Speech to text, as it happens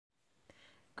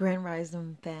Grand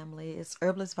Rising family, it's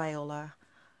Herbalist Viola.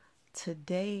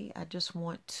 Today, I just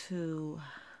want to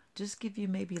just give you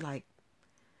maybe like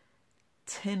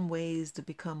 10 ways to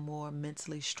become more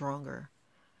mentally stronger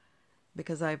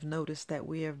because I've noticed that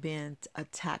we are being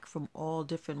attacked from all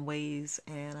different ways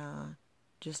and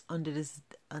just under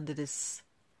this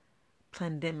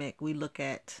pandemic, we look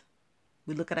at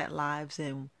our lives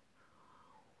and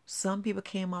some people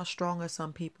came out stronger,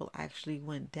 some people actually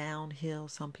went downhill,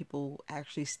 some people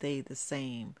actually stayed the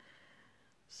same.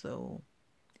 So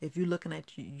if you're looking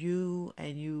at you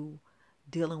and you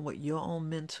dealing with your own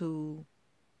mental,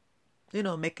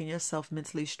 making yourself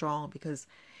mentally strong, because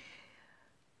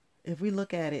if we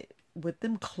look at it with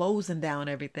them closing down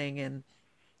everything, and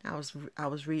I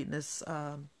was reading this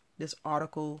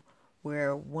article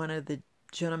where one of the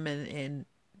gentlemen in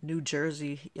New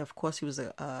Jersey, of course, he was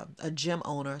a gym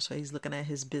owner, so he's looking at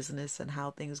his business and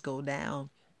how things go down,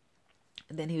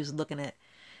 and then he was looking at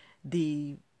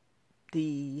the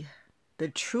the the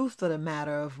truth of the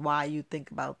matter of why you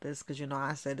think about this, because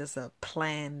I said it's a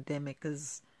pandemic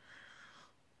is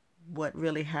what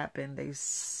really happened. They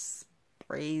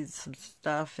sprayed some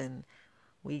stuff and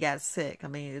we got sick. I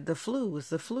mean, the flu was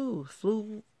the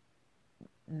flu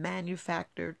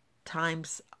manufactured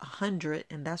times 100,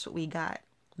 and that's what we got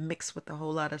mixed with a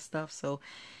whole lot of stuff. So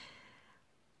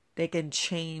they can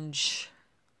change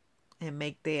and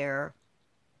make their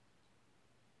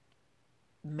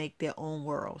own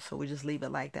world. So we just leave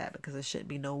it like that, because it shouldn't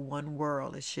be no one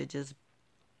world. It should just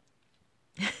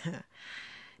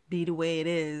be the way it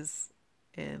is.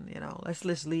 And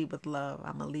let's leave with love.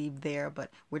 I'm gonna leave there, but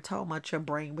we're talking about your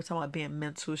brain. We're talking about being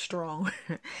mental strong.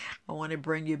 I want to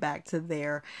bring you back to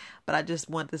there, but I just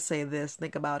want to say this.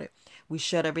 Think about it. We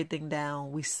shut everything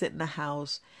down. We sit in the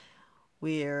house.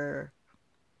 We're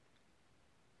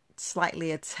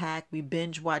slightly attacked. We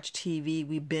binge watch TV.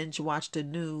 We binge watch the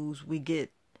news. We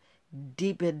get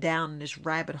deeper down in this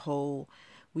rabbit hole.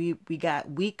 We got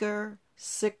weaker,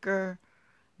 sicker,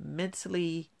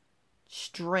 mentally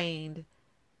strained.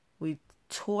 We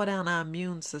tore down our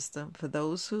immune system. For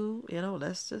those who,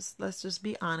 let's just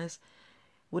be honest.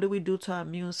 What did we do to our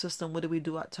immune system? What did we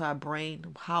do to our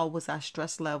brain? How was our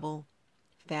stress level?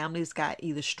 Families got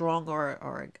either stronger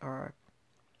or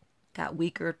got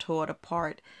weaker, tore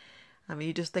apart. I mean,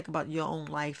 you just think about your own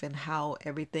life and how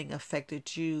everything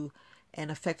affected you and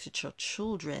affected your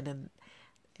children,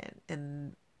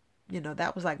 and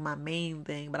that was like my main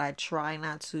thing. But I try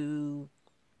not to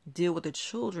deal with the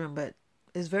children, but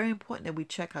it's very important that we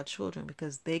check our children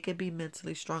because they can be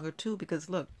mentally stronger too. Because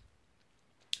look,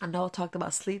 I know I talked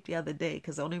about sleep the other day,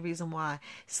 because the only reason why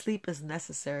sleep is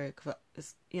necessary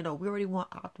is, we already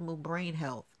want optimal brain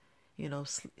health.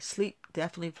 Sleep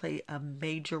definitely play a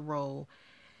major role.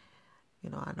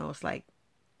 I know it's like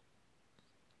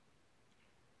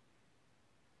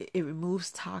it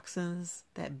removes toxins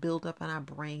that build up in our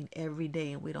brain every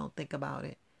day and we don't think about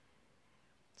it.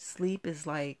 Sleep is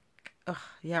like,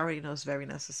 you already know it's very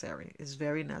necessary. It's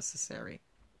very necessary.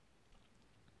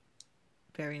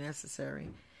 Very necessary.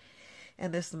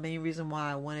 And that's the main reason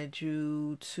why I wanted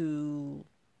you to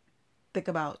think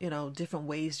about, different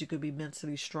ways you could be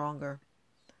mentally stronger.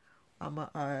 I'm going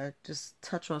to just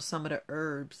touch on some of the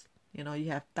herbs. You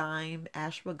have thyme,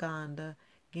 ashwagandha,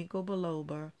 ginkgo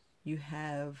biloba. You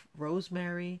have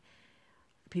rosemary.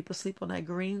 People sleep on that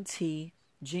green tea,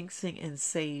 ginseng, and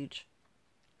sage.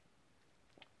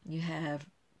 You have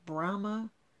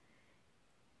Brahma,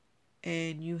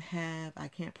 and you have, I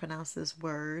can't pronounce this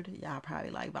word. Y'all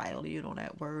probably like Viola, you know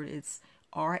that word. It's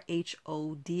Rhodiola,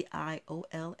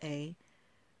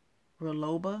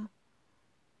 Reloba,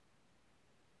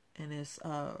 and it's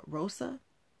Rosa.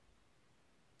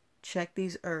 Check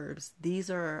these herbs.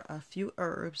 These are a few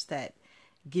herbs that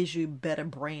gives you better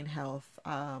brain health.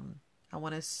 I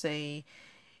want to say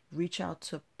reach out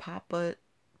to Papa's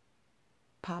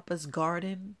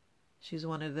Garden. She's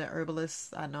one of the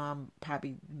herbalists. I know I'm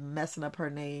probably messing up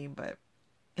her name, but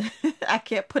I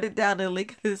can't put it down in the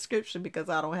link in the description because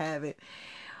I don't have it.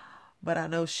 But I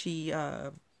know she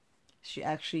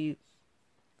actually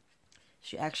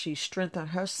strengthened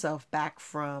herself back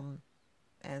from,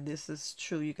 and this is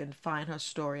true. You can find her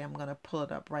story. I'm gonna pull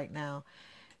it up right now.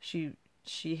 She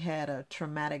had a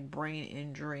traumatic brain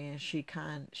injury, and she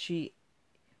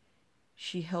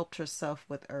helped herself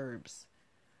with herbs.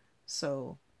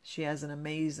 So she has an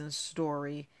amazing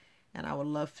story, and I would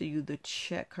love for you to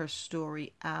check her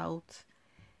story out.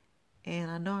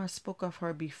 And I know I spoke of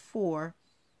her before,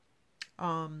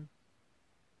 and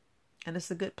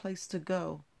it's a good place to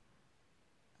go.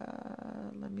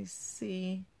 Let me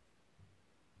see.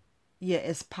 Yeah,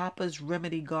 it's Papa's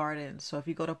Remedy Garden. So if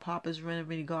you go to Papa's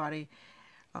Remedy Garden,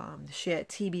 She had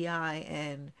TBI,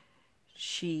 and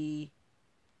she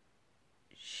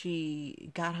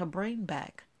got her brain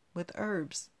back with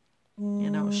herbs. You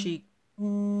know, she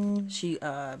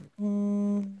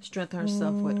strengthened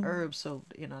herself with herbs. So,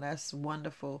 you know, that's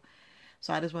wonderful.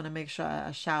 So I just want to make sure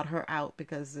I shout her out,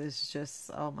 because it's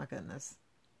just, oh my goodness,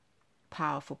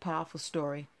 powerful, powerful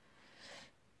story.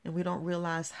 And we don't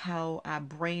realize how our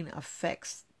brain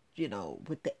affects, you know,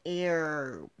 with the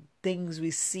air, things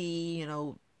we see,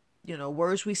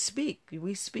 words we speak.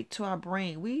 We speak to our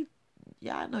brain.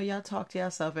 Y'all know y'all talk to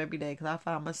yourself every day, because I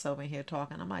find myself in here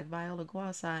talking. I'm like, Viola, go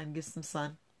outside and get some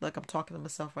sun. Look, I'm talking to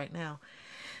myself right now.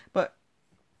 But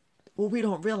what we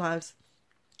don't realize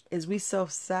is we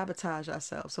self-sabotage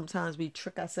ourselves. Sometimes we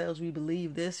trick ourselves. We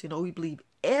believe this, we believe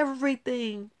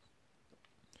everything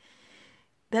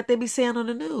that they be saying on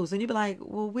the news. And you be like,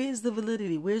 well, where's the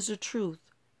validity? Where's the truth?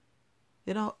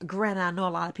 Granted, I know a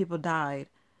lot of people died,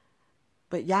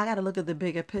 but y'all got to look at the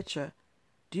bigger picture.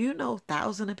 Do you know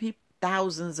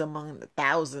thousands among the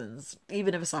thousands,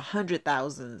 even if it's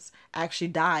 100,000s, actually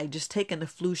died just taking the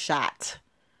flu shot,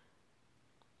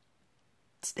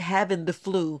 having the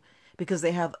flu, because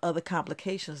they have other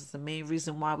complications. It's the main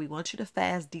reason why we want you to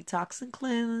fast, detox, and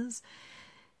cleanse.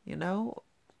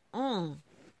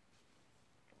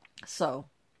 So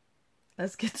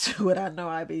let's get to it. I know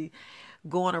I be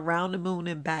going around the moon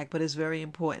and back, but it's very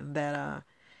important that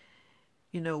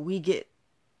we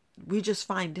just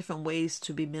find different ways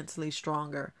to be mentally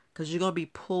stronger, because you're going to be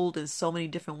pulled in so many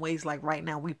different ways. Like right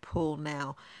now, we pull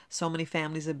now. So many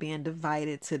families are being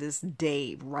divided to this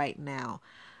day right now.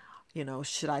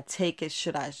 Should I take it?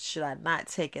 Should I not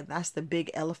take it? That's the big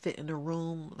elephant in the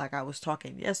room. Like I was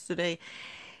talking yesterday,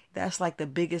 that's like the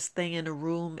biggest thing in the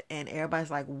room. And everybody's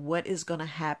like, what is going to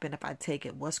happen if I take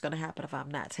it? What's going to happen if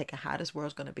I'm not taking? How this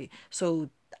world's going to be? So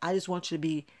I just want you to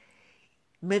be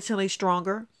mentally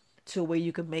stronger, to where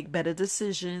you can make better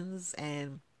decisions.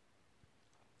 And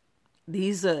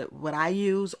these are what I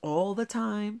use all the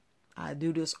time. I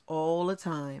do this all the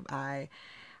time. I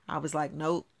was like,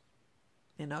 nope.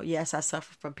 Yes, I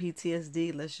suffer from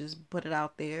PTSD. Let's just put it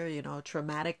out there.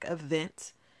 Traumatic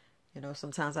event.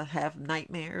 Sometimes I have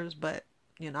nightmares, but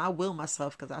I will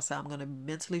myself, because I say I'm going to be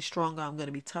mentally stronger. I'm going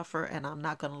to be tougher, and I'm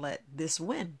not going to let this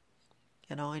win.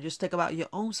 And just think about your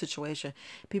own situation.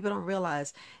 People don't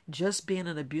realize just being in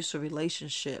an abusive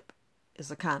relationship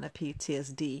is a kind of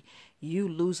PTSD. You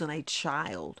losing a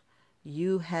child,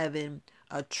 you having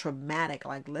a traumatic,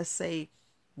 like let's say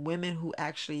women who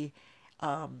actually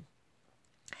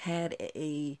had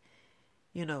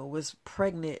was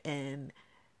pregnant, and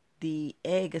the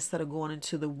egg, instead of going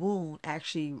into the womb,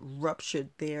 actually ruptured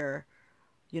their,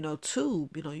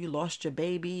 tube. You lost your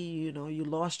baby, you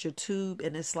lost your tube,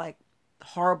 and it's like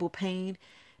horrible pain,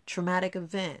 traumatic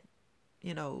event,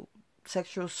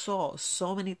 sexual assault,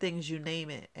 so many things, you name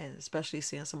it. And especially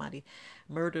seeing somebody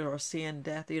murdered or seeing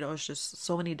death, it's just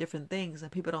so many different things.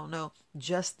 And people don't know,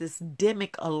 just this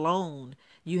demic alone,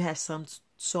 you have some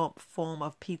form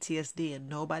of PTSD, and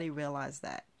nobody realized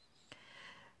that.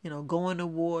 Going to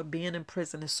war, being in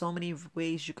prison, there's so many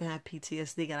ways you can have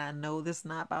PTSD. And I know this is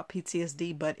not about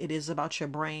PTSD, but it is about your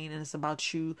brain, and it's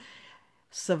about you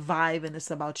surviving. It's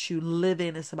about you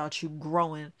living. It's about you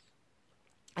growing.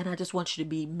 And I just want you to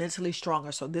be mentally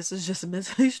stronger. So this is just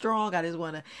mentally strong. I just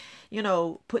want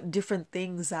to, put different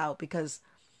things out, because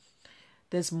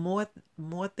there's more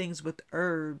things with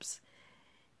herbs,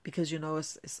 because,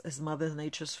 it's Mother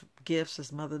Nature's gifts.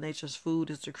 It's Mother Nature's food.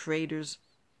 It's the Creator's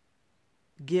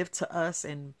gift to us.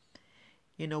 And,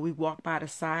 we walk by the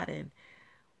side and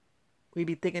we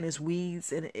be thinking it's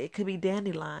weeds, and it could be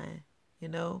dandelion,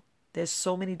 There's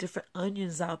so many different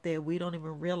onions out there. We don't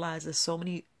even realize there's so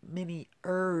many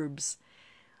herbs.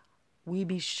 We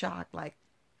be shocked. Like,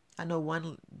 I know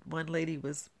one lady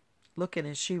was looking,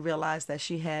 and she realized that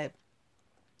she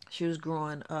was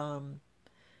growing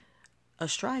a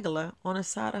straggler on the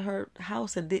side of her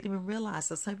house, and didn't even realize.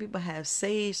 So some people have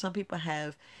sage, some people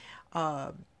have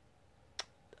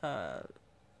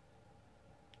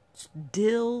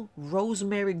dill,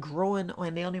 rosemary growing,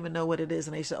 and they don't even know what it is.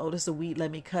 And they say, oh, this is a weed, let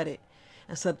me cut it.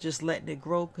 Instead of just letting it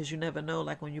grow, because you never know.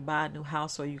 Like when you buy a new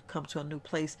house or you come to a new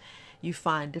place, you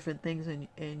find different things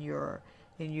in your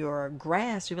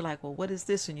grass. You're like, well, what is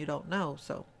this? And you don't know.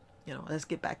 So, let's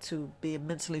get back to being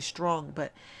mentally strong.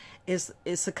 But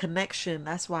it's a connection.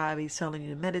 That's why I be telling you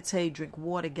to meditate, drink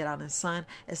water, get out in the sun.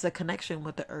 It's a connection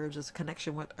with the herbs. It's a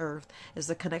connection with earth. It's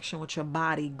a connection with your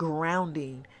body,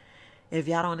 grounding. If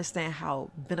y'all don't understand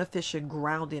how beneficial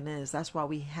grounding is, that's why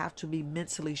we have to be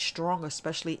mentally strong,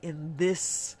 especially in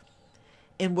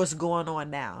what's going on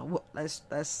now. Let's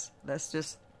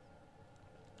just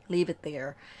Leave it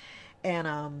there.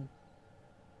 And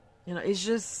it's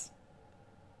just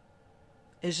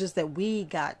that we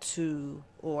got to,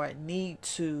 or need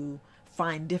to,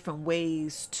 find different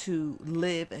ways to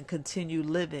live and continue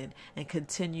living and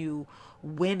continue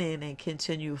winning and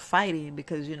continue fighting,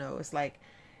 because it's like,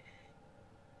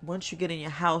 once you get in your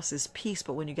house it's peace,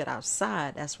 but when you get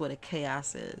outside, that's where the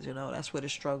chaos is. That's where the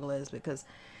struggle is, because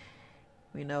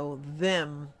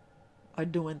them are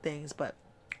doing things. But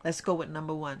let's go with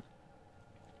number one.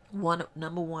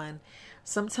 Number one,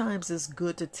 sometimes it's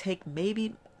good to take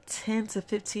maybe 10 to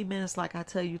 15 minutes. Like I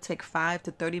tell you, take 5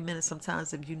 to 30 minutes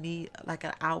sometimes if you need like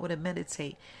an hour to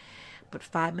meditate. But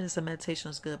 5 minutes of meditation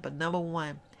is good. But number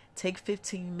one, take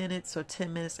 15 minutes or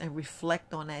 10 minutes and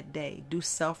reflect on that day. Do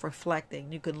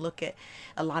self-reflecting. You can look at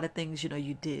a lot of things,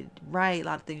 you did right, a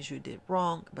lot of things you did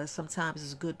wrong. But sometimes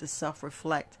it's good to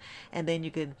self-reflect. And then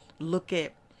you can look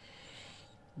at,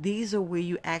 these are where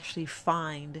you actually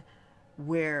find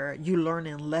where you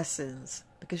learning lessons,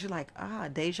 because you're like,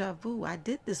 deja vu, I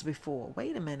did this before,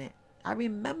 wait a minute, I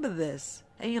remember this.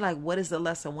 And you're like, what is the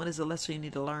lesson? What is the lesson you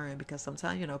need to learn? Because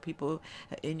sometimes people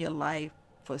in your life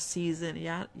for a season,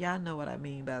 y'all know what I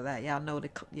mean by that. Y'all know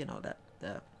that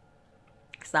the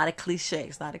it's not a cliche,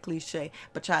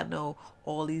 but y'all know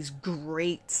all these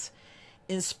great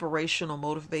inspirational,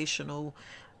 motivational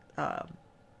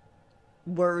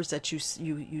words that you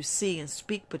see and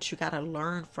speak, but you got to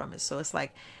learn from it. So it's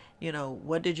like,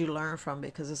 what did you learn from it?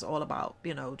 Because it's all about,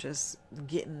 just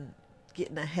getting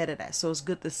ahead of that. So it's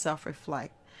good to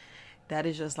self-reflect. That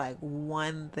is just like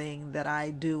one thing that I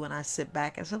do when I sit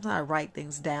back, and sometimes I write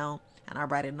things down and I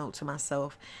write a note to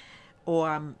myself, or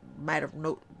I might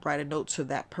write a note to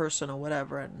that person or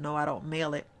whatever. No, I don't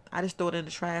mail it. I just throw it in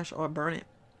the trash or burn it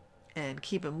and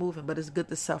keep it moving. But it's good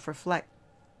to self-reflect,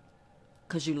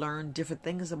 because you learn different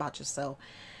things about yourself.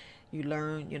 You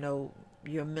learn,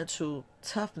 your mental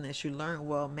toughness. You learn,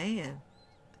 well, man,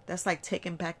 that's like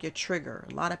taking back your trigger.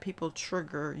 A lot of people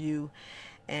trigger you,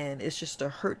 and it's just a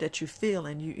hurt that you feel,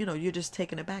 and you're just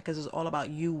taking it back, because it's all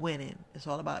about you winning. It's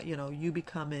all about, you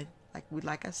becoming,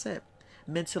 like I said,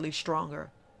 mentally stronger.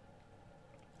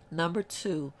 Number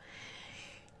two,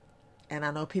 and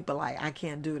I know people like, I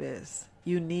can't do this.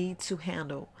 You need to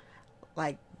handle,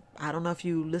 like, I don't know if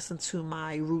you listen to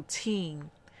my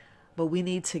routine, but we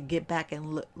need to get back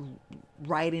and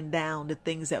writing down the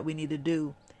things that we need to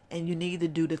do. And you need to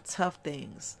do the tough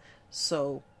things.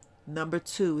 So number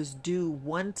two is do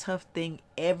one tough thing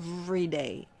every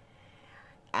day.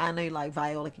 I know you like,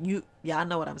 Viola, y'all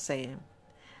know what I'm saying.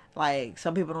 Like,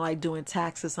 some people don't like doing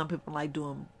taxes. Some people like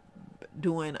doing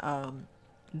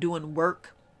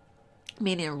work,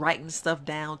 meaning writing stuff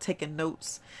down, taking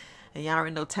notes. And y'all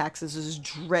already know taxes is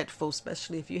dreadful,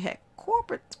 especially if you had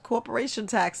corporation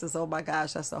taxes. Oh my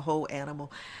gosh, that's a whole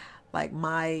animal. Like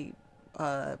my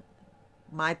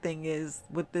thing is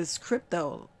with this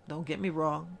crypto. Don't get me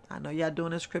wrong. I know y'all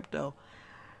doing this crypto,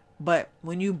 but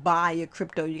when you buy your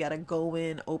crypto, you gotta go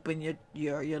in, open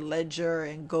your ledger,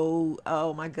 and go.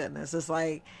 Oh my goodness, it's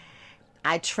like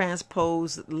I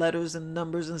transpose letters and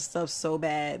numbers and stuff so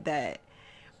bad that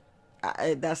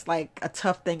that's like a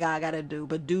tough thing I gotta do.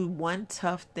 But do one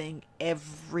tough thing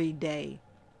every day,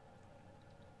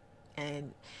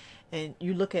 and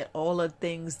you look at all the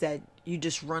things that you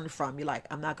just run from. You're like,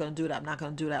 I'm not gonna do that. I'm not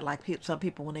gonna do that. Like some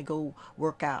people when they go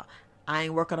work out, I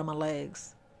ain't working on my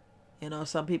legs.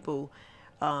 Some people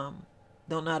don't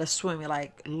know how to swim. You're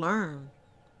like, learn.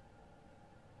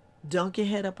 Dunk your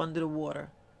head up under the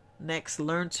water. Next,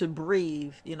 learn to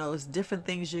breathe. It's different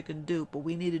things you can do, but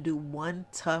we need to do one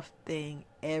tough thing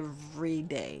every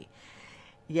day.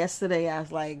 Yesterday, I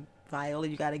was like, Viola,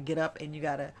 you got to get up and you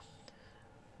got to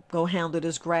go handle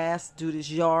this grass, do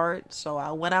this yard. So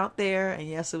I went out there, and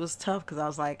yes, it was tough, because I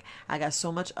was like, I got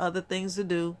so much other things to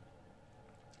do.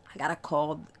 I got to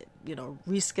call,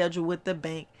 reschedule with the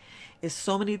bank. It's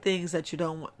so many things that you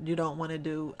don't want to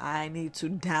do. I need to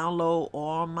download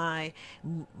all my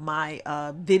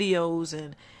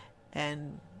videos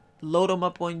and load them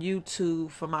up on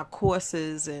YouTube for my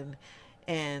courses,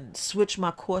 and switch my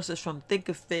courses from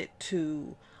Thinkific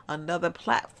to another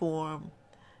platform,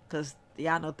 because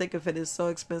y'all know Thinkific is so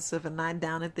expensive, and not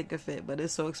down in Thinkific, but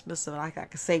it's so expensive. Like, I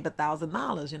could save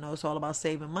 $1,000. It's all about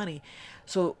saving money.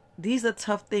 So these are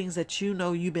tough things that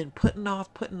you've been putting off,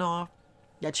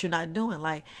 that you're not doing.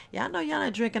 Like, y'all know y'all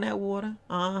not drinking that water.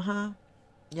 Y'all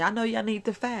know y'all need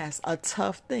to fast. A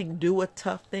tough thing. Do a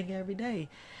tough thing every day.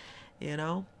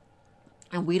 And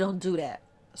we don't do that.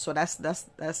 So that's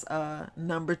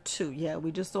number two. Yeah,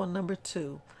 we just on number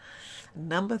two.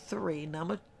 Number three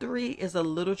is a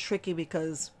little tricky,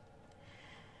 because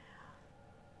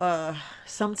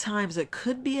Sometimes it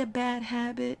could be a bad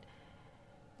habit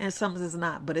and sometimes it's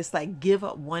not, but it's like give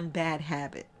up one bad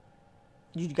habit.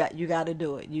 You got to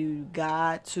do it. You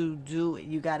got to do it.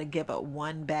 You got to give up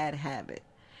one bad habit.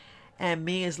 And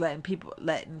me is letting people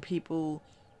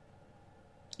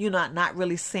not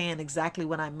really saying exactly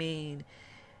what I mean,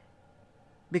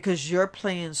 because you're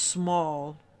playing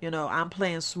small. I'm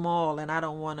playing small and I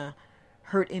don't want to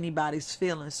hurt anybody's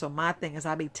feelings. So my thing is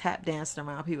I be tap dancing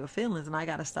around people's feelings, and I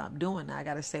got to stop doing that. I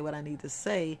got to say what I need to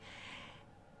say,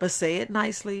 but say it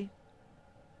nicely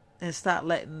and stop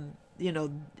letting,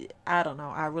 I don't know.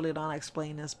 I really don't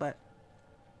explain this, but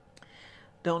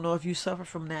don't know if you suffer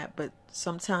from that, but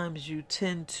sometimes you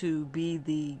tend to be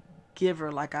the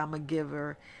giver, like I'm a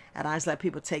giver, and I just let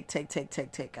people take,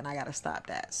 and I gotta stop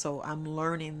that. So I'm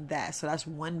learning that. So that's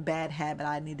one bad habit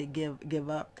I need to give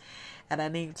up, and I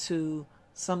need to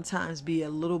sometimes be a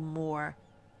little more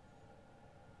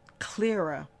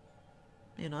clearer.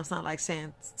 It's not like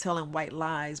telling white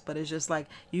lies, but it's just like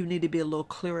you need to be a little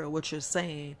clearer what you're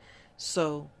saying.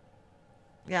 So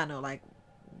yeah, I know, like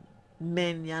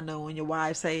men, y'all know when your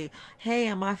wife say, "Hey,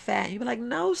 am I fat?" You be like,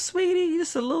 "No, sweetie, you're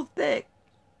just a little thick."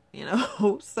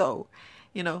 So,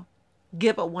 you know,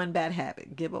 give up one bad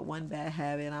habit. Give up one bad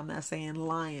habit. And I'm not saying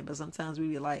lying, but sometimes we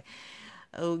be like,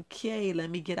 "Okay, let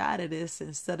me get out of this."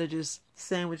 Instead of just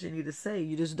saying what you need to say,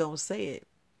 you just don't say it.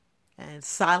 And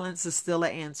silence is still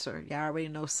an answer. Y'all already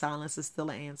know silence is still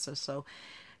an answer. So,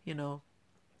 you know,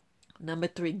 number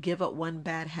 3, give up one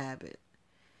bad habit.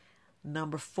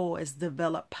 Number 4 is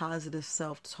develop positive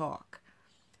self-talk.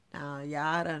 Now,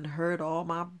 y'all done heard all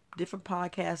my different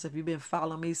podcasts. If you've been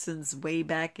following me since way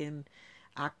back in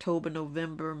October,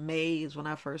 November, May is when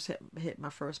I first hit my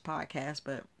first podcast,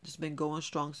 but just been going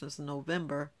strong since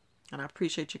November. And I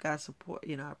appreciate you guys' support.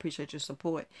 I appreciate your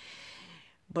support.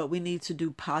 But we need to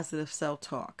do positive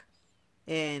self-talk.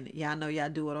 And y'all know y'all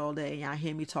do it all day. Y'all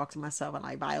hear me talk to myself. I'm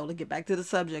like, Viola, get back to the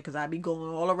subject, because I be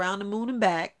going all around the moon and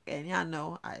back. And y'all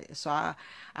know,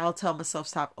 I'll tell myself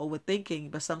stop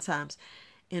overthinking. But sometimes,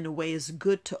 in a way, it's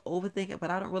good to overthink it.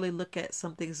 But I don't really look at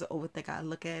some things to overthink. I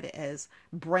look at it as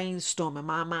brainstorming.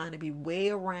 My mind to be way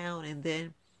around, and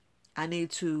then I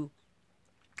need to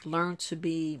learn to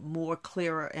be more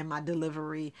clearer in my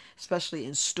delivery, especially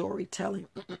in storytelling.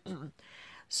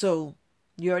 So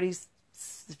you already,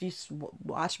 if you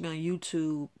watch me on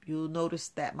YouTube, you'll notice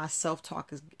that my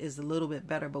self-talk is a little bit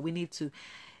better, but we need to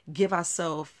give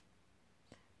ourselves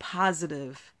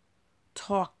positive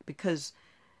talk, because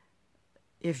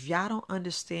if y'all don't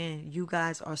understand, you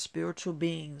guys are spiritual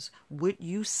beings. What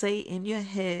you say in your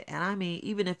head, and I mean,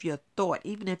 even if your thought,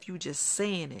 even if you just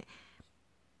saying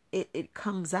it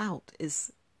comes out.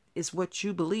 It's what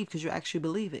you believe, because you actually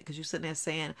believe it, because you're sitting there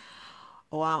saying,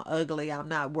 "Oh, I'm ugly, I'm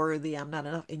not worthy, I'm not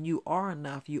enough." And you are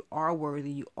enough. You are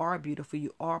worthy. You are beautiful.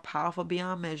 You are powerful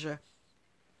beyond measure.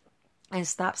 And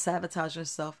stop sabotaging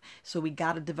yourself. So we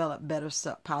got to develop better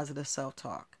positive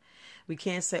self-talk. We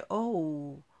can't say,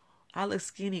 "Oh, I look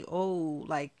skinny." Oh,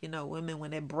 like, women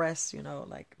when their breasts,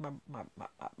 like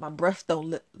my breasts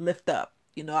don't lift up.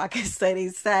 I can say they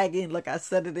sagging. Look, I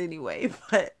said it anyway.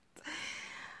 But,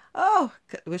 oh,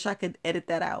 wish I could edit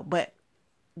that out. But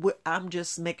I'm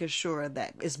just making sure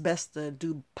that it's best to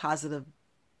do positive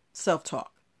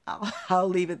self-talk. I'll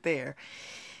leave it there,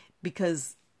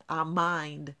 because our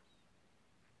mind,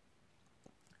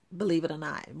 believe it or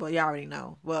not, well, you already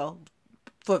know. Well,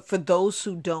 for those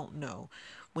who don't know,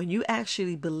 when you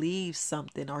actually believe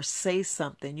something or say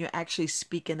something, you're actually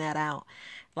speaking that out.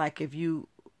 Like, if you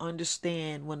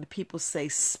understand, when the people say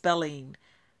spelling,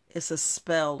 it's a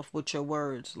spell with your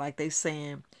words. Like they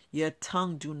saying, your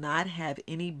tongue do not have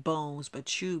any bones,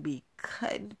 but you be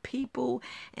cutting people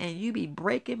and you be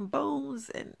breaking bones,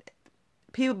 and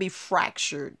people be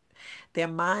fractured. Their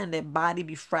mind, their body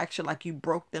be fractured, like you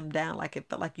broke them down, like it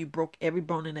felt like you broke every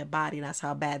bone in their body. And that's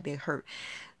how bad they hurt.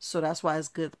 So that's why it's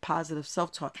good, positive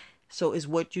self-talk. So it's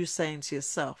what you're saying to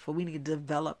yourself. But we need to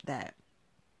develop that.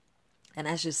 And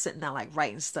that's just sitting down, like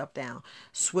writing stuff down,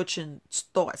 switching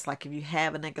thoughts. Like if you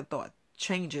have a negative thought,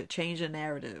 change it, change your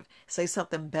narrative, say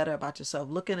something better about yourself,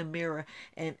 look in the mirror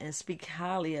and speak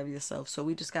highly of yourself. So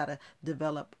we just got to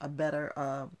develop a better,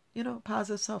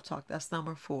 positive self-talk. That's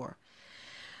number 4.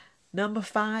 Number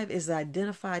 5 is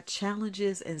identify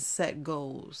challenges and set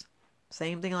goals.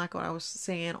 Same thing like what I was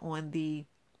saying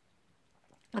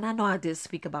and I know I did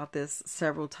speak about this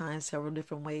several times, several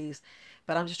different ways,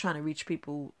 but I'm just trying to reach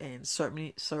people in so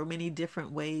many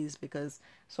different ways, because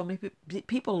so many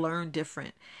people learn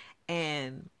different.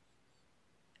 And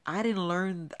I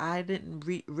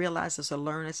didn't realize this or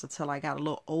learn this until I got a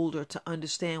little older, to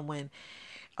understand when,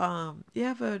 you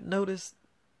ever notice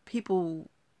people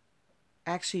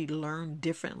actually learn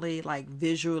differently, like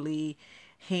visually,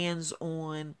 hands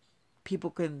on.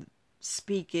 People can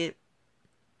speak it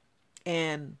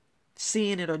and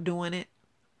seeing it or doing it,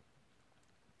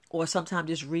 or sometimes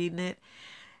just reading it.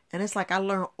 And it's like I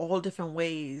learn all different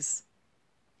ways.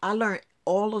 I learn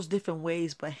all those different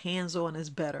ways, but hands on is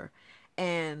better.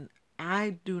 And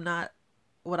I do not,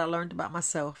 what I learned about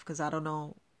myself, because I don't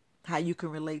know how you can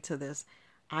relate to this.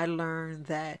 I learned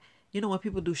that, when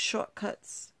people do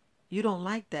shortcuts, you don't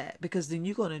like that because then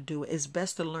you're going to do it. It's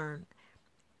best to learn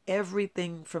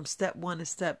everything from step one to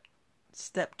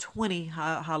step 20,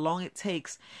 how long it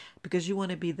takes, because you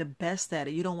want to be the best at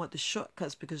it. You don't want the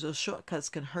shortcuts because those shortcuts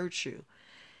can hurt you.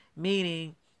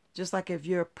 Meaning, just like if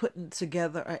you're putting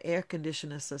together an air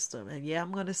conditioning system, and yeah,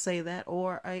 I'm going to say that,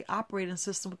 or a operating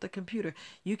system with the computer,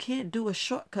 you can't do a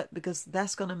shortcut because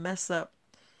that's going to mess up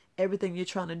everything you're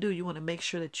trying to do. You want to make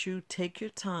sure that you take your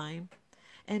time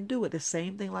and do it. The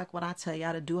same thing like what I tell you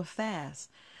how to do a fast.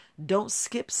 Don't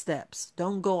skip steps.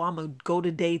 Don't go, I'm going to go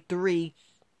to day 3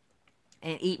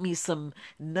 and eat me some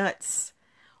nuts,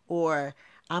 or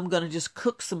I'm going to just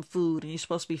cook some food, and you're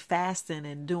supposed to be fasting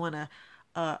and doing a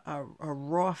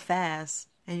raw fast,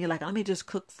 and you're like, let me just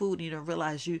cook food, and you don't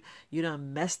realize you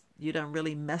done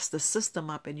really messed the system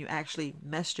up, and you actually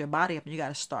messed your body up, and you got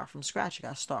to start from scratch. You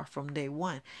got to start from day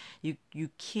 1. You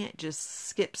can't just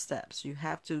skip steps. You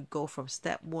have to go from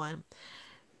step 1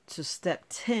 to step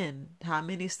 10. How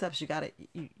many steps you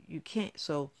can't.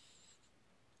 So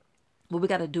what we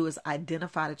got to do is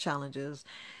identify the challenges.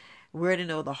 We already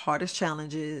know the hardest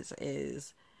challenges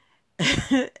is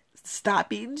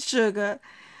stop eating sugar,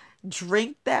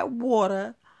 drink that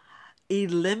water,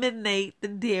 eliminate the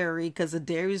dairy because the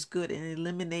dairy is good, and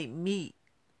eliminate meat.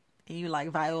 And you like,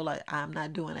 Viola, I'm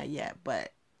not doing that yet,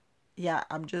 but yeah,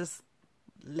 I'm just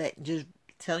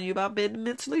telling you about being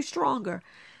mentally stronger.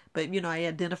 But I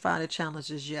identify the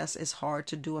challenges. Yes, it's hard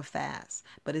to do a fast,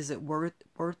 but is it worth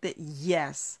it?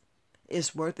 Yes,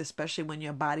 it's worth it, especially when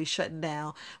your body's shutting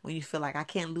down, when you feel like I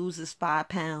can't lose this 5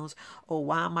 pounds, or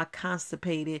why am I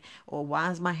constipated, or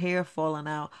why is my hair falling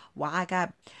out, why I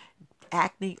got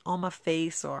acne on my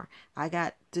face, or I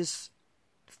got this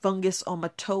fungus on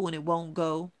my toe and it won't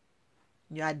go.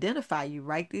 You identify, you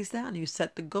write these down, you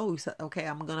set the goal. You say, okay,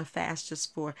 I'm going to fast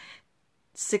just for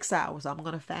 6 hours. I'm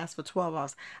going to fast for 12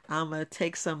 hours. I'm going to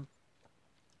take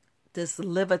this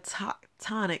liver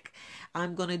tonic.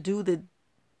 I'm going to do the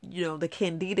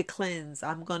candida cleanse.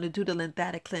 I'm going to do the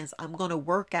lymphatic cleanse. I'm going to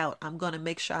work out. I'm going to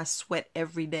make sure I sweat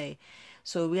every day.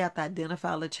 So we have to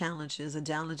identify the challenges. The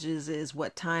challenges is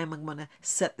what time I'm going to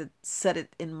set it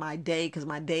in my day, because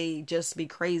my day just be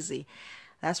crazy.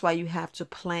 That's why you have to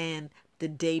plan the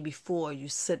day before. You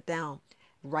sit down,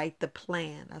 write the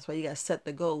plan. That's why you got to set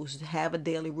the goals. Have a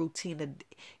daily routine.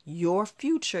 Your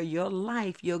future, your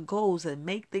life, your goals, and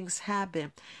make things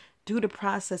happen. Do the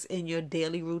process in your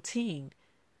daily routine.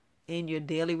 If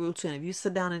you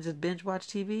sit down and just binge watch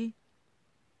TV,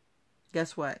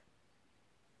 guess what?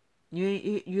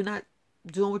 You're not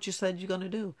doing what you said you're going to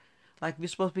do. Like, you're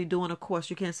supposed to be doing a course.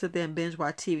 You can't sit there and binge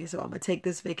watch TV. So I'm going to take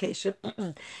this vacation.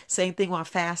 Same thing while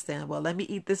fasting. Well, let me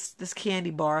eat this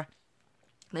candy bar.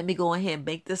 Let me go ahead and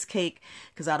bake this cake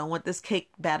because I don't want this cake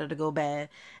batter to go bad.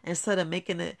 Instead of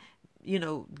making it,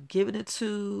 giving it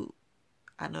to,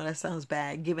 I know that sounds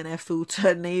bad, giving that food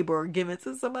to a neighbor or giving it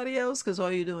to somebody else, because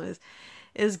all you're doing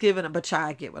is giving it. But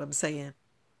y'all get what I'm saying.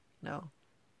 No.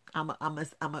 I'm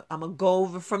a go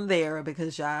over from there,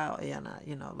 because y'all,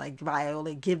 like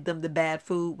Viola, give them the bad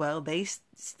food. Well, they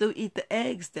still eat the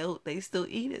eggs. They still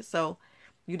eat it. So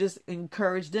you just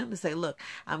encourage them to say, look,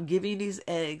 I'm giving you these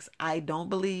eggs. I don't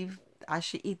believe I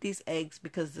should eat these eggs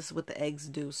because this is what the eggs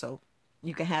do. So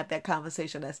you can have that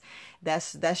conversation.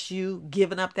 That's you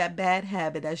giving up that bad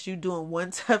habit. That's you doing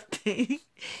one tough thing.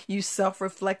 You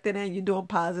self-reflecting and you're doing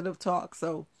positive talk.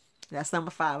 So that's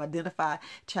number 5. Identify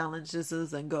challenges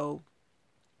and go.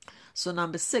 So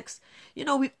number 6,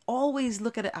 we always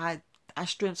look at our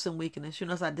strengths and weaknesses.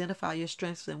 It's identify your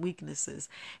strengths and weaknesses.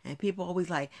 And people always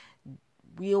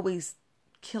we always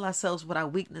kill ourselves with our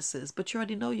weaknesses, but you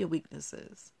already know your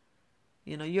weaknesses.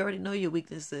 You already know your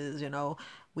weaknesses.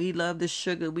 We love the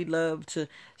sugar. We love to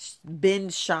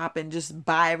binge shop and just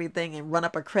buy everything and run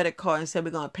up a credit card and say we're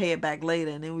going to pay it back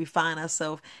later. And then we find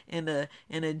ourselves in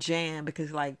a jam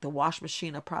because like the wash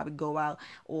machine will probably go out,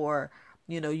 or,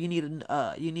 you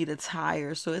need a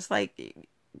tire. So it's like,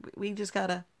 we just got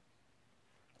to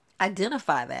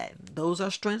identify that. Those are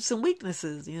strengths and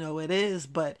weaknesses. It is.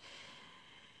 But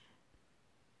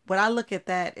what I look at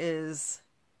that is,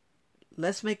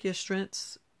 let's make your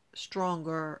strengths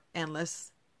stronger, and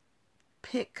let's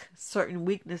pick certain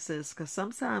weaknesses, because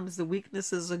sometimes the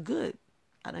weaknesses are good.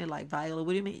 I know, like, Viola,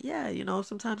 what do you mean? Yeah,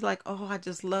 sometimes like, oh,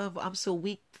 I'm so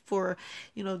weak for,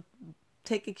 you know,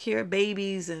 taking care of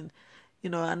babies. And,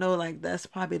 I know like that's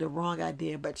probably the wrong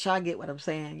idea, but y'all get what I'm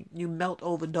saying. You melt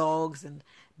over dogs and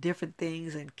different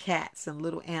things and cats and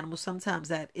little animals. Sometimes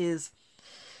that is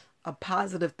a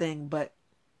positive thing, but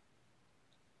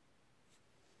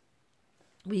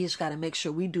we just got to make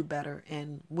sure we do better.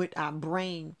 And with our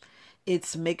brain,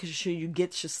 it's making sure you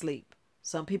get your sleep.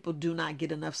 Some people do not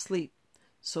get enough sleep.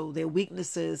 So their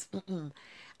weakness is,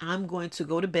 I'm going to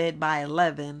go to bed by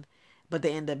 11, but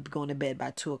they end up going to bed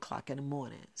by 2 o'clock in the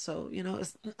morning. So,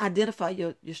 identify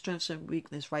your strengths and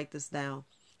weakness, write this down.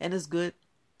 And it's good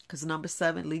because number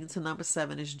 7, leading to number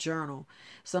 7 is journal.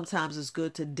 Sometimes it's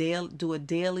good to do a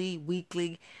daily,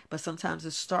 weekly, but sometimes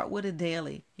it's start with a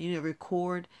daily.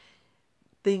 Record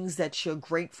things that you're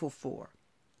grateful for.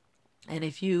 And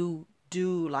if you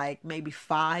do like maybe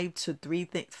 3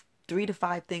 to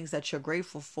 5 things that you're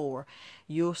grateful for,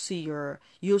 you'll see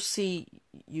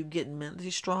you getting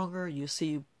mentally stronger. You'll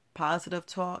see positive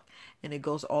talk, and it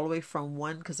goes all the way from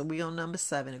 1, because we on number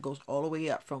 7. It goes all the way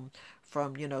up from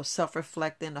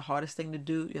self-reflecting, the hardest thing to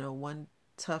do. One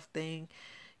tough thing,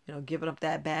 giving up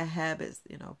that bad habits.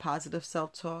 Positive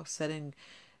self-talk, setting,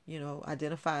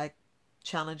 identify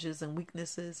challenges and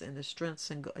weaknesses and the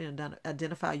strengths, and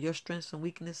identify your strengths and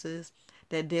weaknesses.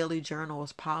 That daily journal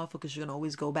is powerful because you can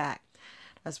always go back.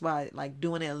 That's why, like,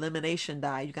 doing an elimination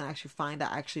diet, you can actually find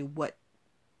out actually what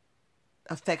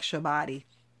affects your body.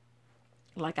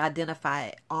 Like,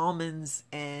 identify almonds,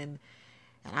 and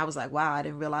I was like, wow, I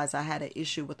didn't realize I had an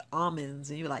issue with almonds.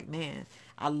 And you're like, man,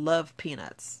 I love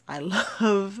peanuts. I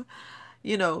love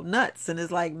nuts. And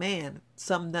it's like, man,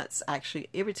 some nuts actually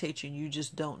irritate you and you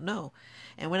just don't know.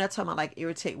 And we're not talking about like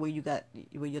irritate where your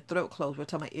throat closed. We're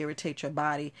talking about irritate your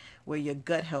body where your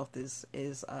gut health is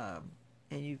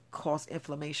and you cause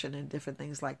inflammation and different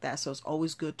things like that. So it's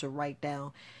always good to write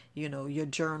down, your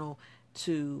journal,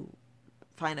 to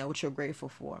find out what you're grateful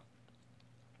for.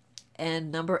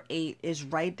 And number 8 is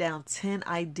write down 10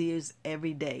 ideas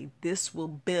every day. This will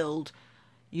build,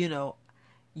 your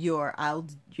your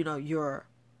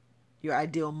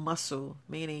ideal muscle.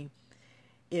 Meaning,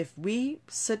 if we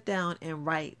sit down and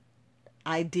write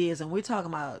ideas, and we're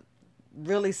talking about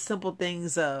really simple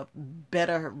things of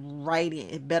better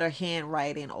writing, better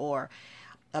handwriting, or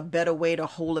a better way to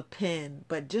hold a pen,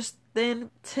 but just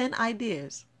then 10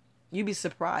 ideas. You'd be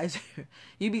surprised.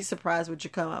 You'd be surprised what you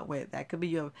come up with. That could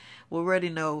be we already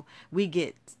know we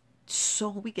get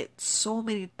so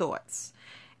many thoughts.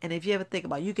 And if you ever think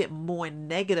about it, you get more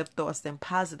negative thoughts than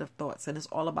positive thoughts. And it's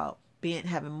all about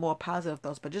having more positive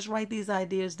thoughts. But just write these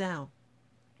ideas down.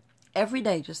 Every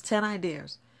day, just 10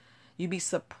 ideas. You'd be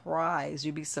surprised.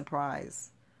 You'd be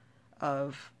surprised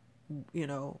of,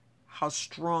 how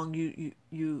strong you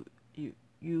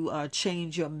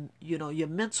change your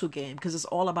mental game, because it's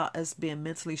all about us being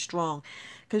mentally strong.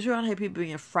 Because you're on here, people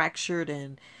being fractured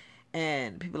and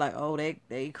people like, oh,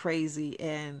 they crazy.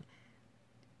 And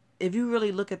if you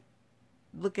really look at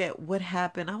what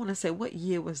happened, I want to say, what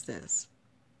year was this?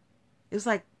 It was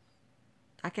like,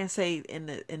 I can't say in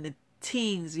the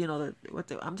teens, I'm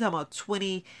talking about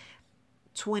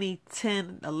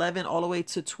 2010, 11, all the way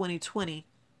to 2020.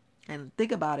 And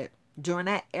think about it, during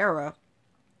that era,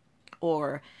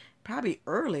 or probably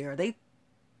earlier, they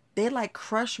like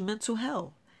crush mental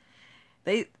health.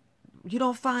 You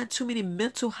don't find too many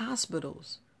mental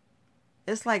hospitals.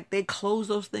 It's like they close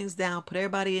those things down, put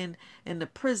everybody in the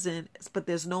prison, but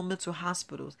there's no mental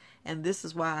hospitals. And this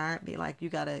is why I be like, you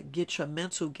got to get your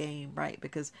mental game right,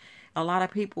 because a lot of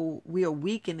people, we are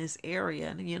weak in this area.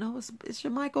 And, it's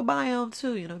your microbiome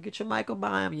too. Get your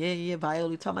microbiome. Yeah,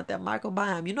 Viola, talking about that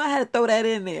microbiome. I had to throw that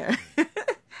in there.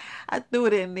 I threw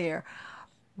it in there.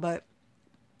 But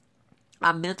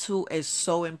our mental is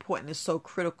so important. It's so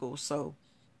critical. So,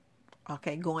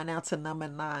 okay, going out to number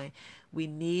 9. We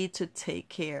need to take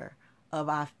care of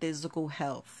our physical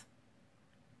health.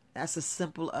 That's as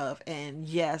simple of, and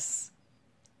yes,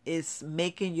 it's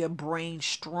making your brain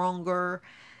stronger,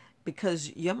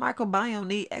 because your microbiome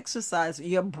need exercise.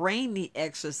 Your brain need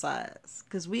exercise,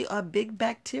 because we are big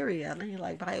bacteria. And you're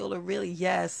like, Viola, really?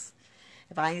 Yes.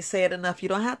 If I ain't say it enough, you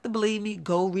don't have to believe me.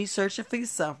 Go research it for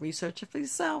yourself. Research it for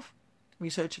yourself.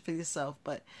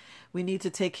 But we need to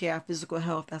take care of our physical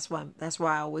health. That's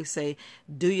why I always say,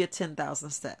 do your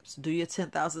 10,000 steps. Do your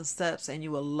 10,000 steps, and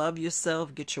you will love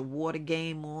yourself. Get your water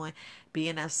game on. Be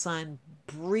in that sun.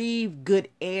 Breathe good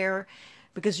air.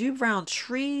 Because you around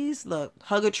trees. Look,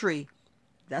 hug a tree.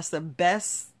 That's the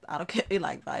best. I don't care.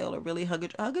 Like, Viola, really hug a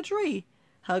tree.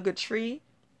 Hug a tree.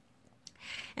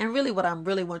 And really what I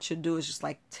really want you to do is just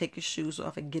like take your shoes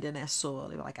off and get in that soil.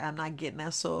 They're like, I'm not getting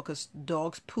that soil because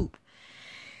dogs poop.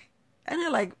 And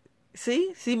they're like,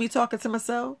 see me talking to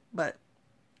myself? But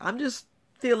I'm just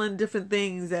feeling different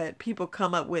things that people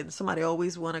come up with. Somebody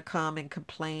always want to come and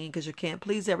complain because you can't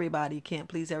please everybody. You can't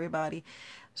please everybody.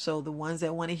 So the ones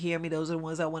that want to hear me, those are the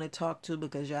ones I want to talk to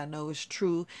because y'all know it's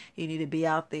true. You need to be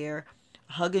out there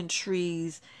hugging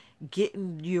trees,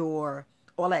 getting your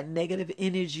all that negative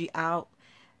energy out.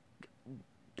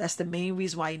 That's the main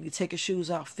reason why you need to take your shoes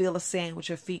off, feel the sand with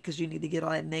your feet because you need to get all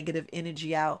that negative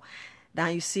energy out. Now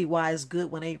you see why it's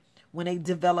good when they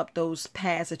develop those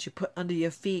pads that you put under your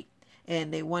feet,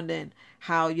 and they wondering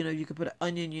how you could put an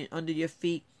onion under your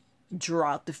feet,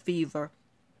 draw out the fever,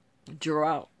 draw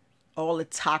out all the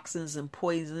toxins and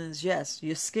poisons. Yes,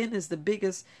 your skin is the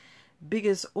biggest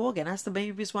organ. That's the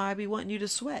main reason why I be wanting you to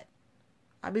sweat.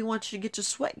 I be wanting you to get your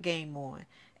sweat game on.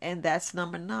 And that's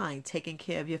number 9, taking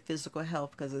care of your physical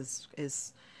health because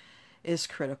it's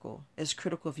critical. It's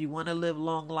critical if you want to live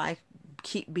long life.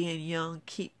 Keep being young.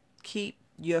 Keep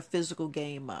your physical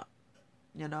game up.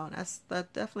 That's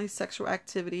definitely sexual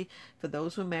activity for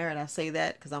those who are married. I say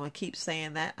that because I'm gonna keep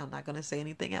saying that. I'm not gonna say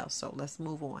anything else. So let's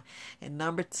move on. And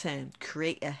number 10,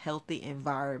 create a healthy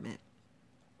environment.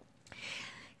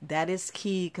 That is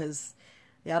key because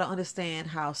y'all don't understand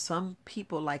how some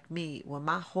people like me, when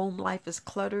my home life is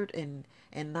cluttered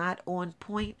and not on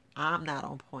point, I'm not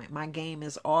on point. My game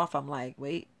is off. I'm like,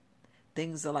 wait,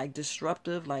 things are like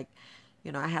disruptive. Like,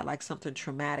 I had like something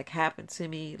traumatic happen to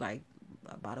me like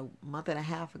about a month and a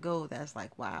half ago. That's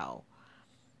like, wow.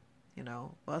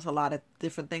 Well, it's a lot of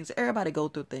different things. Everybody go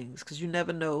through things because you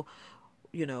never know,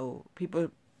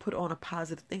 people put on a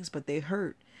positive things, but they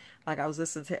hurt. Like I was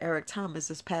listening to Eric Thomas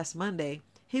this past Monday.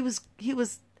 He was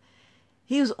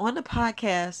on the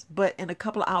podcast, but in a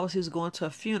couple of hours he was going to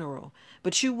a funeral.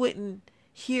 But you wouldn't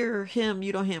hear him.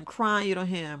 You don't hear him crying. You don't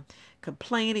hear him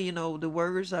complaining. The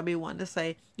words I be wanting to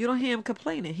say. You don't hear him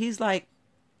complaining. He's like,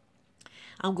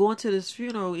 I'm going to this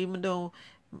funeral, even though,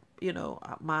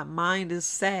 my mind is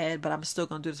sad, but I'm still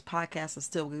going to do this podcast and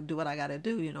still do what I got to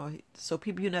do, So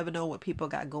people, you never know what people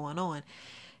got going on,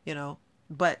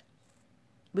 but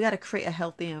we got to create a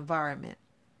healthy environment.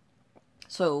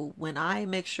 So when I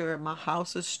make sure my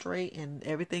house is straight and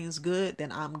everything's good,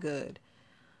 then I'm good.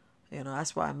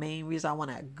 That's why main reason I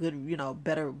want a good,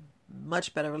 better,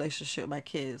 much better relationship with my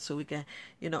kids so we can,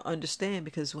 understand,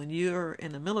 because when you're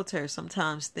in the military,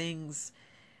 sometimes things,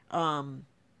 you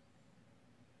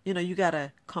got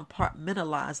to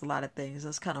compartmentalize a lot of things.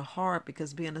 It's kind of hard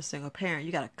because being a single parent,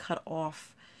 you got to cut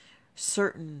off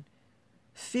certain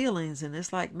feelings, and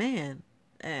it's like, man,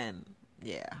 and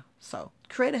yeah. So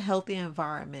create a healthy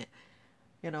environment.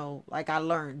 Like I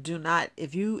learned, do not,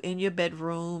 if you in your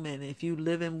bedroom and if you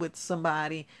living with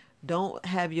somebody, don't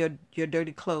have your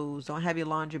dirty clothes, don't have your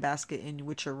laundry basket in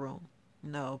with your room.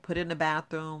 No, put it in the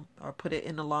bathroom or put it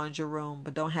in the laundry room,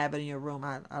 but don't have it in your room.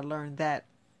 I learned that.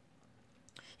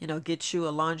 Get you a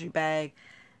laundry bag,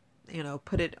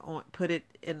 put it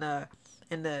in the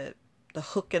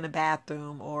hook in the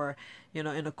bathroom, or in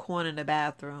a corner in the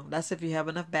bathroom. That's if you have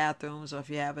enough bathrooms, or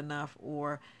if you have enough,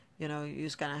 or you're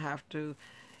just gonna have to.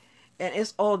 And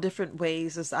it's all different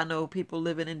ways. I know people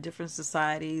living in different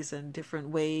societies and different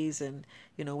ways, and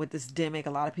with this demic,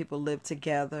 a lot of people live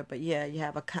together. But yeah, you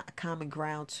have a common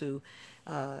ground too,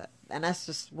 and that's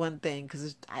just one thing.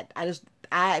 Because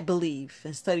I believe,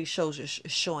 and study shows it's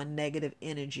showing negative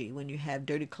energy when you have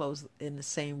dirty clothes in the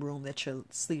same room that you're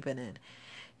sleeping in.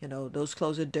 Those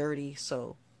clothes are dirty.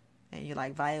 So, and you're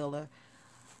like, Viola,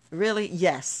 really?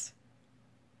 Yes.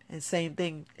 And same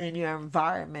thing in your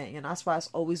environment. That's why it's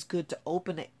always good to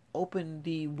open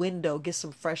the window, get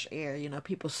some fresh air.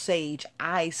 People sage,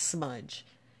 I smudge.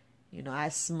 I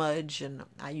smudge and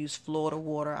I use Florida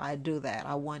water. I do that.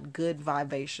 I want good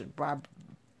vibration,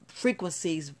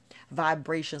 frequencies,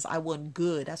 vibrations. I want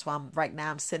good. That's why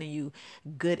I'm sending you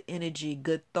good energy,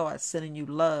 good thoughts, sending you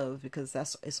love, because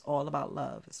it's all about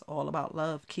love. It's all about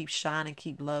love. Keep shining,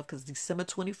 keep love. Because December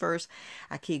 21st,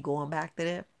 I keep going back to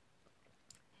that.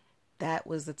 That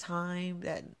was the time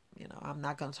that, I'm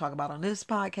not going to talk about on this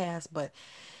podcast, but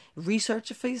research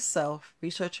it for yourself.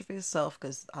 Research it for yourself,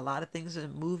 because a lot of things are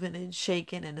moving and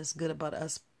shaking, and it's good about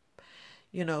us,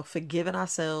 forgiving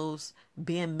ourselves,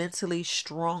 being mentally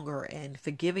stronger, and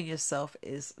forgiving yourself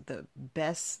is the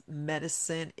best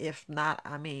medicine. If not,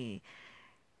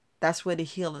 that's where the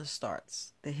healing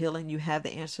starts. The healing, you have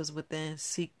the answers within,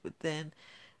 seek within.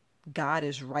 God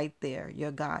is right there.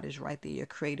 Your God is right there. Your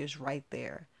Creator is right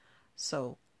there.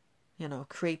 So,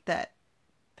 create that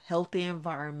healthy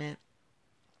environment,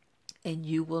 and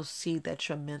you will see that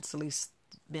you're mentally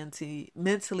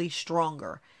mentally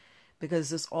stronger,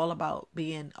 because it's all about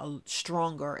being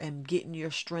stronger and getting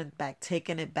your strength back,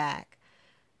 taking it back.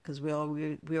 Because we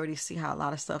already see how a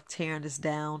lot of stuff tearing us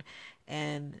down,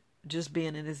 and just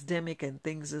being in this demic and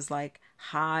things is like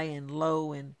high and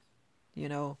low, and you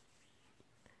know.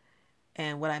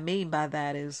 And what I mean by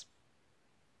that is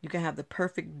you can have the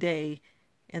perfect day,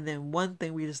 and then one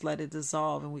thing we just let it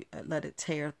dissolve and we let it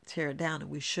tear it down,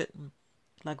 and we shouldn't.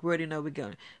 Like we already know we're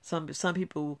going. Some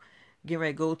people get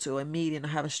ready to go to a meeting or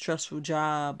have a stressful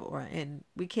job, and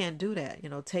we can't do that.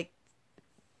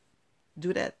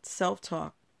 Do that self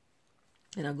talk.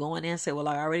 Go in there and say, well,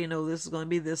 I already know this is going to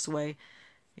be this way.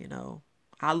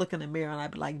 I look in the mirror and I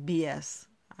be like, BS.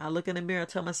 I look in the mirror and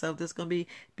tell myself this is going to be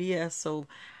BS. So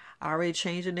I already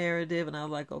changed the narrative, and I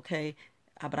was like, okay,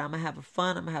 but I'm going to have a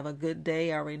fun. I'm going to have a good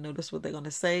day. I already know this is what they're going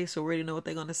to say. So we already know what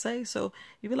they're going to say. So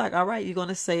you be like, all right, you're going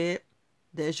to say it.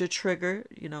 There's your trigger.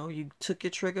 You took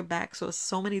your trigger back. So it's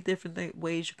so many different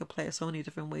ways you can play it. So many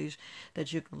different ways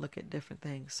that you can look at different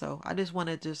things. So I just want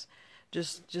to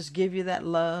just give you that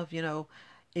love.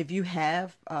 If you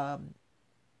have,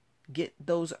 get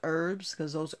those herbs,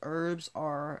 because those herbs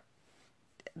are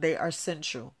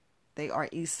essential. They are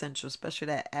essential, especially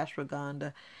that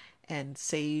ashwagandha and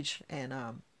sage.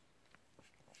 And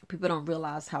people don't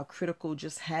realize how critical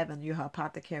just having your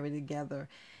apothecary together.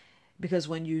 Because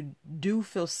when you do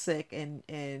feel sick and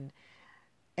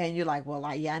you're like, well,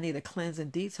 I need a cleanse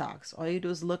and detox, all you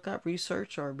do is look up,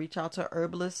 research, or reach out to a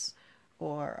herbalist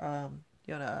or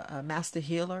a master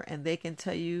healer, and they can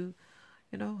tell you,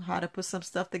 how to put some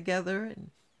stuff together,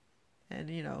 and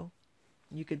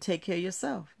you can take care of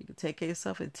yourself. You can take care of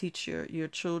yourself and teach your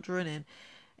children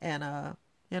and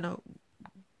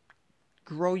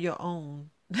grow your own.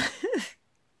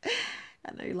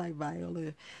 I know you like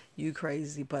Viola, you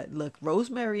crazy, but look,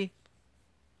 rosemary,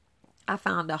 I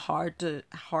found it hard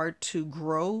to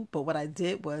grow, but what I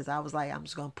did was I was like, I'm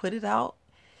just gonna put it out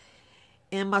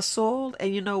in my soil,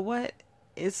 and you know what?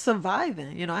 It's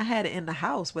surviving. I had it in the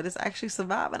house, but it's actually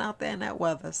surviving out there in that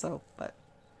weather. So, but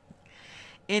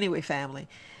anyway, family,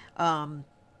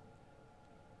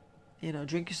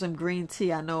 drink you some green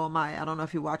tea. I don't know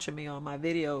if you're watching me on my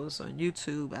videos on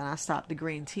YouTube, and I stopped the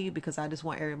green tea because I just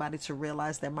want everybody to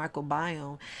realize their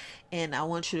microbiome. And I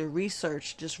want you to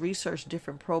research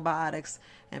different probiotics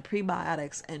and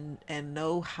prebiotics, and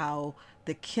know how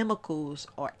the chemicals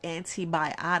are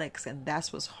antibiotics, and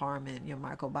that's what's harming your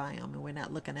microbiome. And we're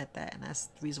not looking at that. And that's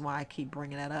the reason why I keep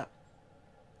bringing that up.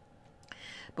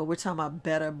 But we're talking about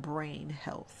better brain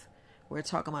health. We're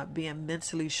talking about being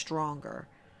mentally stronger.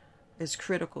 Is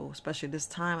critical, especially this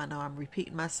time. I know I'm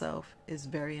repeating myself. It's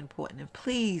very important. And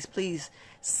please, please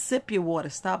sip your water.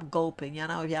 Stop gulping.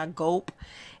 If y'all gulp,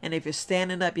 and if you're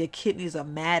standing up, your kidneys are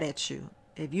mad at you.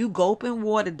 If you gulping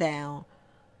water down,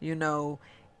 your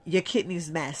kidneys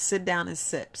mad. Sit down and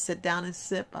sip. Sit down and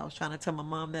sip. I was trying to tell my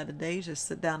mom the other day, just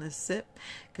sit down and sip,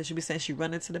 because she'd be saying she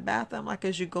run into the bathroom. I'm like,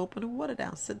 as you gulping the water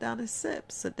down, sit down and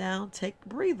sip. Sit down, take a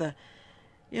breather.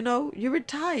 You're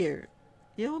retired.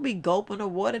 You don't be gulping the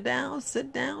water down.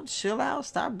 Sit down, chill out,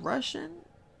 stop rushing,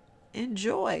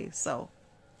 enjoy. So,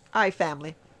 all right,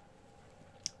 family.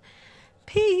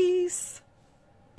 Peace.